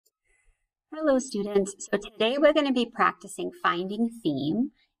Hello students, so today we're going to be practicing finding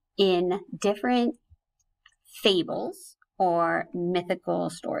theme in different fables or mythical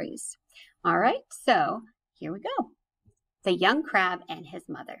stories. All right, so here we go. The young crab and his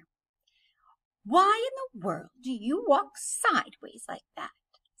mother. "Why in the world do you walk sideways like that?"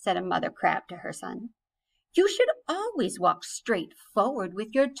 said a mother crab to her son. "You should always walk straight forward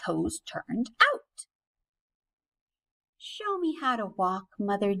with your toes turned out." "Show me how to walk,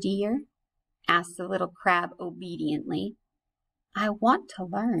 mother dear," asked the little crab obediently. "I want to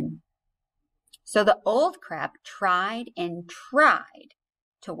learn." So the old crab tried and tried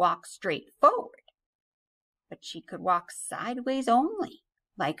to walk straight forward, but she could walk sideways only,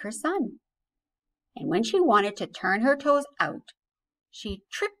 like her son. And when she wanted to turn her toes out, she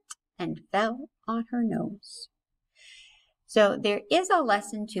tripped and fell on her nose. So there is a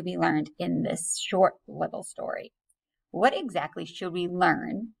lesson to be learned in this short little story. What exactly should we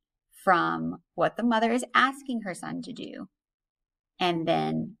learn from what the mother is asking her son to do, and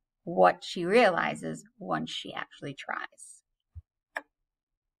then what she realizes once she actually tries?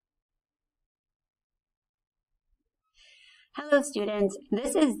 Hello students,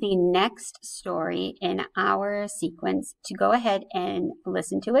 this is the next story in our sequence to go ahead and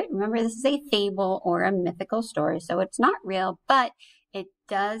listen to it. Remember, this is a fable or a mythical story, so it's not real, but it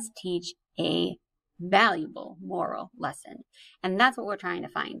does teach a valuable moral lesson. And that's what we're trying to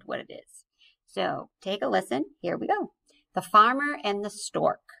find what it is. So take a listen. Here we go. The Farmer and the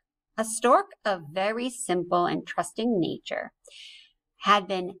Stork. A stork of very simple and trusting nature had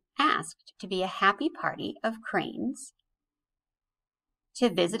been asked to be a happy party of cranes to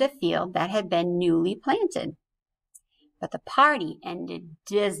visit a field that had been newly planted. But the party ended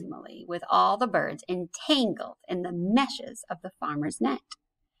dismally with all the birds entangled in the meshes of the farmer's net.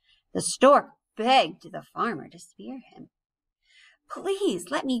 The stork begged the farmer to spare him.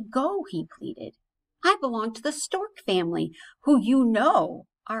 "Please let me go," he pleaded. "I belong to the stork family, who you know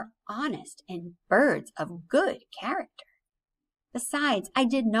are honest and birds of good character. Besides, I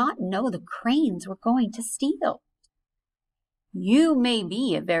did not know the cranes were going to steal." "You may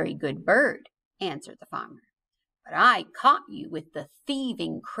be a very good bird," answered the farmer, "but I caught you with the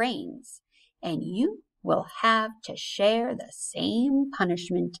thieving cranes, and you will have to share the same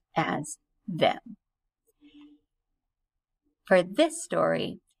punishment as them." For this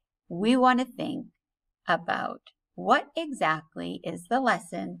story, we want to think about what exactly is the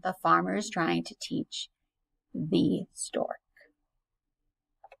lesson the farmer is trying to teach the stork.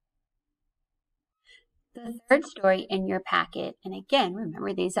 The third story in your packet, and again,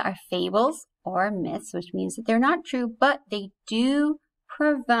 remember these are fables or myths, which means that they're not true, but they do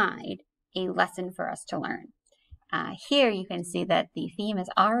provide a lesson for us to learn. Here you can see that the theme is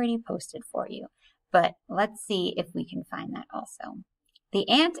already posted for you, but let's see if we can find that also. The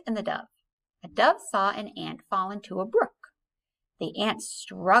Ant and the Dove. A dove saw an ant fall into a brook. The ant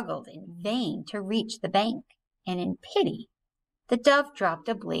struggled in vain to reach the bank, and in pity, the dove dropped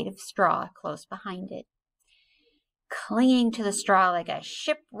a blade of straw close behind it. Clinging to the straw like a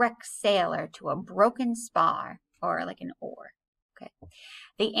shipwrecked sailor to a broken spar, or like an oar.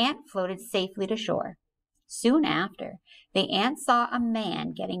 The ant floated safely to shore. Soon after, the ant saw a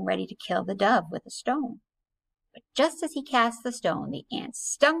man getting ready to kill the dove with a stone. But just as he cast the stone, the ant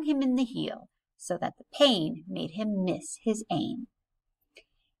stung him in the heel, so that the pain made him miss his aim.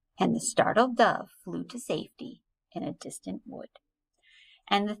 And the startled dove flew to safety in a distant wood.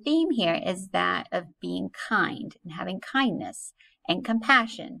 And the theme here is that of being kind and having kindness and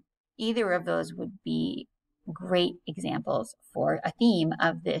compassion. Either of those would be great examples for a theme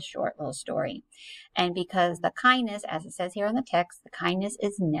of this short little story. And because the kindness, as it says here in the text, the kindness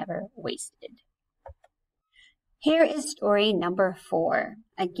is never wasted. Here is story number 4.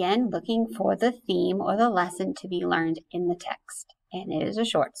 Again, looking for the theme or the lesson to be learned in the text. And it is a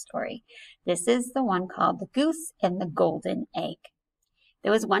short story. This is the one called The Goose and the Golden Egg.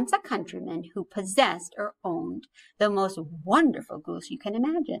 There was once a countryman who possessed or owned the most wonderful goose you can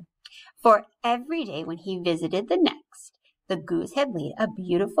imagine. For every day when he visited the next, the goose had laid a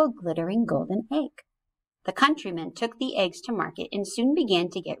beautiful glittering golden egg. The countryman took the eggs to market and soon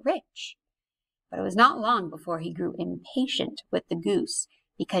began to get rich. But it was not long before he grew impatient with the goose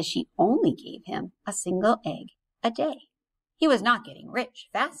because she only gave him a single egg a day. He was not getting rich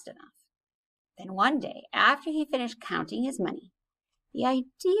fast enough. Then one day, after he finished counting his money, the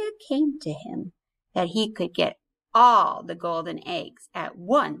idea came to him that he could get all the golden eggs at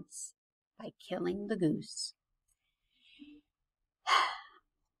once by killing the goose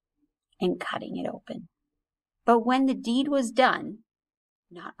and cutting it open. But when the deed was done,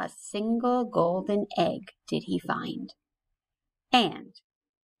 not a single golden egg did he find. And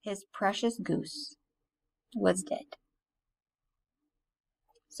his precious goose was dead.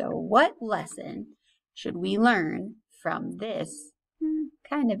 So what lesson should we learn from this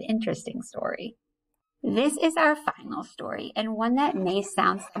kind of interesting story? This is our final story, and one that may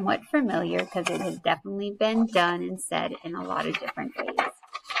sound somewhat familiar because it has definitely been done and said in a lot of different ways.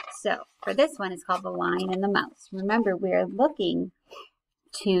 So for this one, it's called The Lion and the Mouse. Remember, we're looking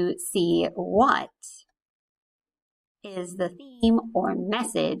to see what is the theme or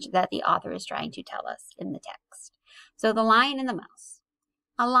message that the author is trying to tell us in the text. So The Lion and the Mouse.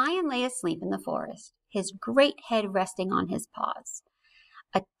 A lion lay asleep in the forest, his great head resting on his paws.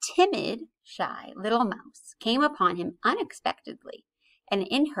 A timid, shy little mouse came upon him unexpectedly, and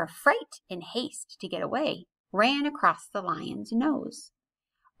in her fright and haste to get away, ran across the lion's nose.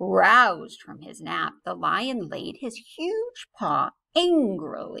 Roused from his nap, the lion laid his huge paw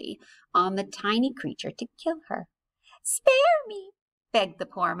angrily on the tiny creature to kill her. "Spare me," begged the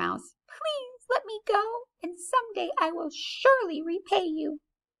poor mouse. "Please let me go, and someday I will surely repay you."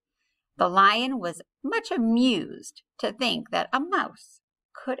 The lion was much amused to think that a mouse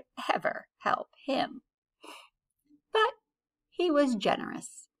could ever help him. But he was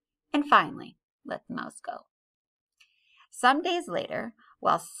generous and finally let the mouse go. Some days later,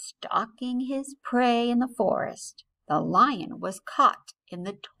 while stalking his prey in the forest, the lion was caught in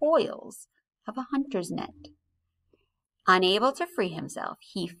the toils of a hunter's net. Unable to free himself,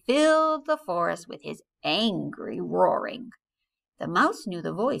 he filled the forest with his angry roaring. The mouse knew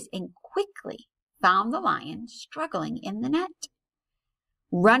the voice and quickly found the lion struggling in the net.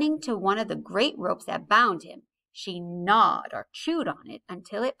 Running to one of the great ropes that bound him, she gnawed or chewed on it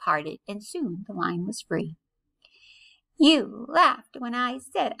until it parted, and soon the lion was free. "You laughed when I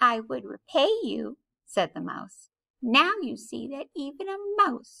said I would repay you," said the mouse. "Now you see that even a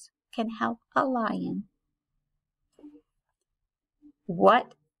mouse can help a lion."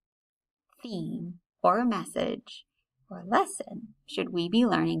 What theme or message or lesson should we be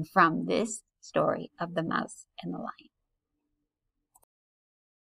learning from this story of the mouse and the lion?